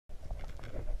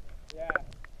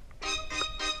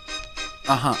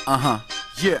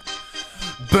Yeah.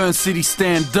 Burn City,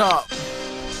 stand up.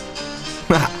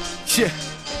 Yeah.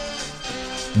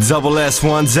 Double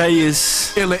S1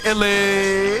 Zayas.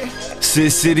 Illy.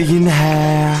 City in the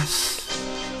house.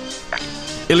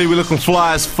 Illy, we looking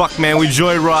fly as fuck, man. We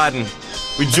joyriding.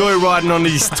 We joyriding on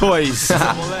these toys.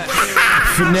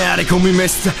 Fanatic, call me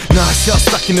Mr. Nice, y'all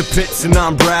stuck in the pits and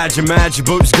I'm Brad. Your mad, your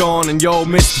boat's gone and yo,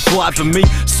 Mr. Fly for me.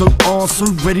 So on, so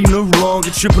ready, no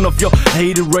longer tripping off your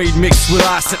haterade mixed with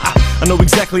ice. And I know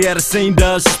exactly how the scene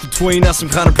does. Just between us, I'm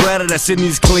kinda proud of that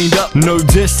Sydney's cleaned up. No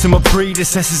diss to my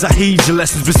predecessors, I heed your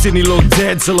lessons. But Sydney looked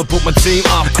dead till I put my team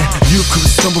up. You could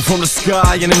stumble from the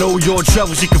sky and in all your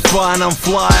troubles you can find I'm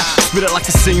flyer. Spit it like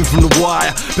a scene from The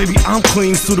Wire. Baby, I'm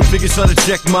clean, still the biggest trying to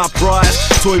check my prize.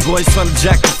 Toy boys trying to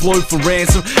jack the flow for ransom.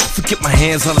 Forget my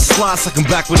hands on a slice, I come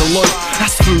back with a loaf.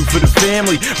 That's food for the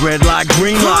family, red light,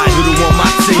 green light. Who don't want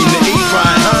my team to eat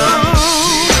right, huh?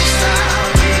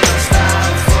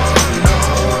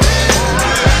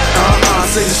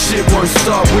 Say the shit won't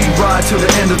stop, we ride till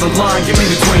the end of the line. Give me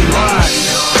the green light.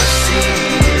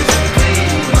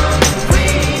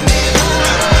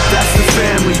 That's the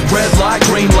family, red light,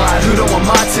 green light. Who don't want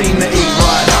my team to eat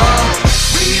right, huh?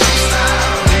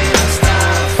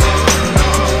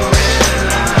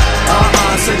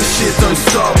 Say the shit don't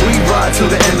stop, we ride till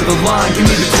the end of the line. Give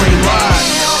me the green light.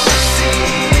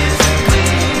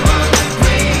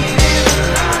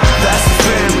 That's the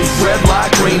family, red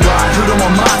light, green light. Who don't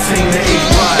want my team to eat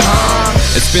right, huh?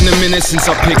 It's been a minute since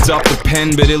I picked up the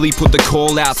pen, but Illy put the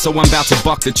call out, so I'm about to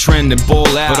buck the trend and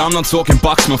ball out. But I'm not talking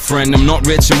bucks, my friend. I'm not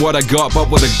rich in what I got, but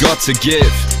what I got to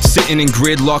give. Sitting in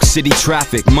gridlock city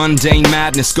traffic, mundane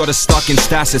madness, got us stuck in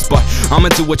stasis. But I'ma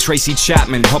do a Tracy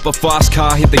Chapman, hop a fast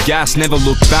car, hit the gas, never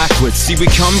look backwards. See, we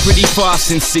come pretty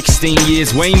fast in 16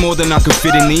 years, way more than I could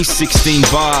fit in these 16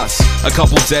 bars. A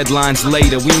couple deadlines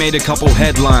later, we made a couple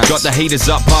headlines, got the haters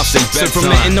up past their bedtime. So from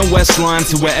the inner west line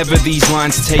to wherever these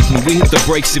lines take me, we hit the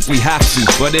brakes if we have to,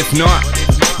 but if not,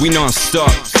 we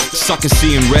non-stop. Suckers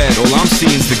seeing red, all I'm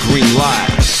seeing is the green light.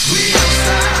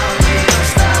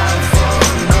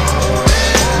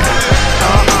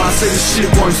 Say the shit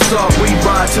won't stop, we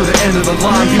ride till the end of the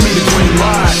line. Give me the green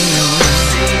light.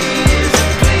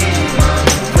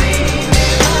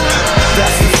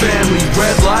 That's the family,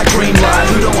 red light, green light.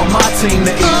 Who don't want my team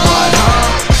to eat right, huh?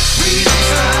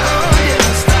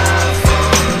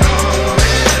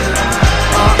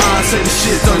 Say the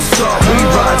shit don't stop, we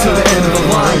ride till the end of the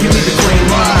line. Give me the green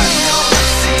light.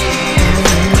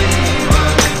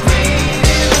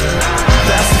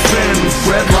 That's the family,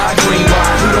 red light, green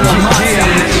light. Who don't want my team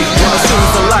to eat right? As soon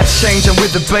as the lights change, I'm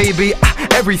with the baby.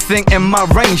 Everything in my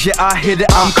range, yeah, I hit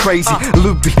it, I'm crazy.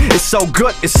 Loopy, it's so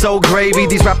good, it's so gravy.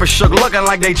 These rappers shook looking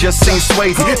like they just seen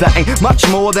Swayze. That ain't much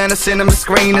more than a cinema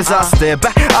screen as I stare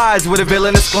back, eyes with a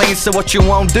villainous gleam. So what you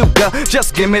won't do, girl,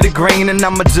 just give me the green and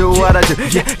I'ma do what I do.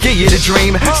 Yeah, give you the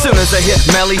dream. Soon as I hit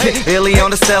Melly, hit Illy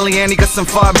on the celly, and he got some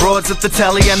fine broads at the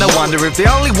telly. And I wonder if they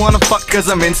only wanna fuck cause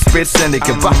I'm in Spit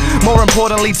Syndicate. But more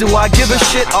importantly, do I give a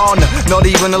shit? Oh no, not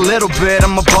even a little bit.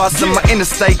 I'm a boss in my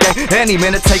interstate gang, any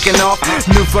minute taking off.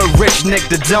 New for rich Nick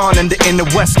the Don and the inner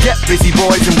west. Get busy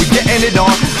boys and we getting it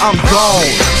on. I'm gone.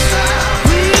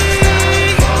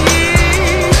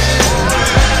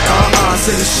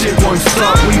 Say the shit won't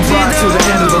stop, we ride till the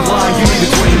end of the line. Give me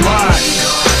the green light.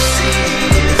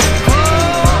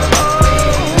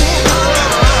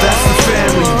 That's the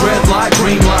family, red light,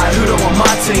 green light. Who don't want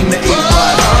my team to eat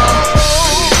right, huh?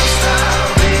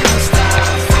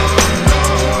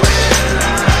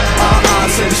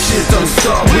 Say the shit don't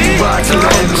stop, we ride till the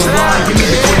end of the line. Give me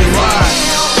the green light.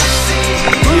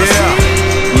 Yeah.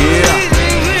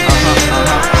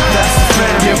 That's the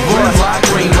family, red light,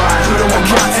 green light. Who don't want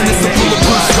my team to eat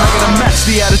right, huh? Match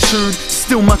the attitude.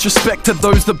 Still much respect to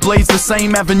those that blaze the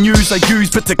same avenues I use,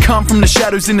 but to come from the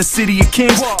shadows in the city of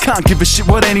kings, can't give a shit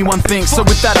what anyone thinks. So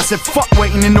with that I said fuck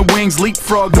waiting in the wings,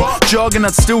 leapfrog them, jogging,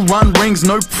 I'd still run rings,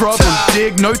 no problem.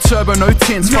 Dig, no turbo, no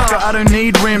tints, fuck it, I don't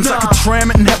need rims. I could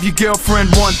tram it and have your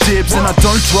girlfriend want dibs, and I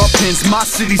don't drop hints. My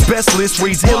city's best list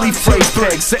reads Illy phrase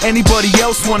pegs. So anybody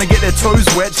else wanna get their toes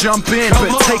wet, jump in,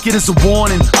 but take it as a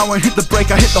warning, I won't hit the brake,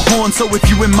 I hit the horn. So if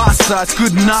you in my sights,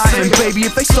 good night. And baby,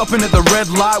 if they stopping at the red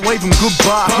light, wave them goodbye.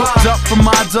 Hooked up from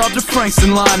my dub to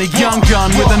Frankston line, a young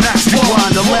gun with an axe to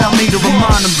grind. Allow me to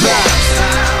remind them back.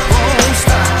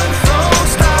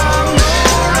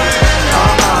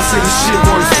 Say the shit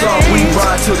won't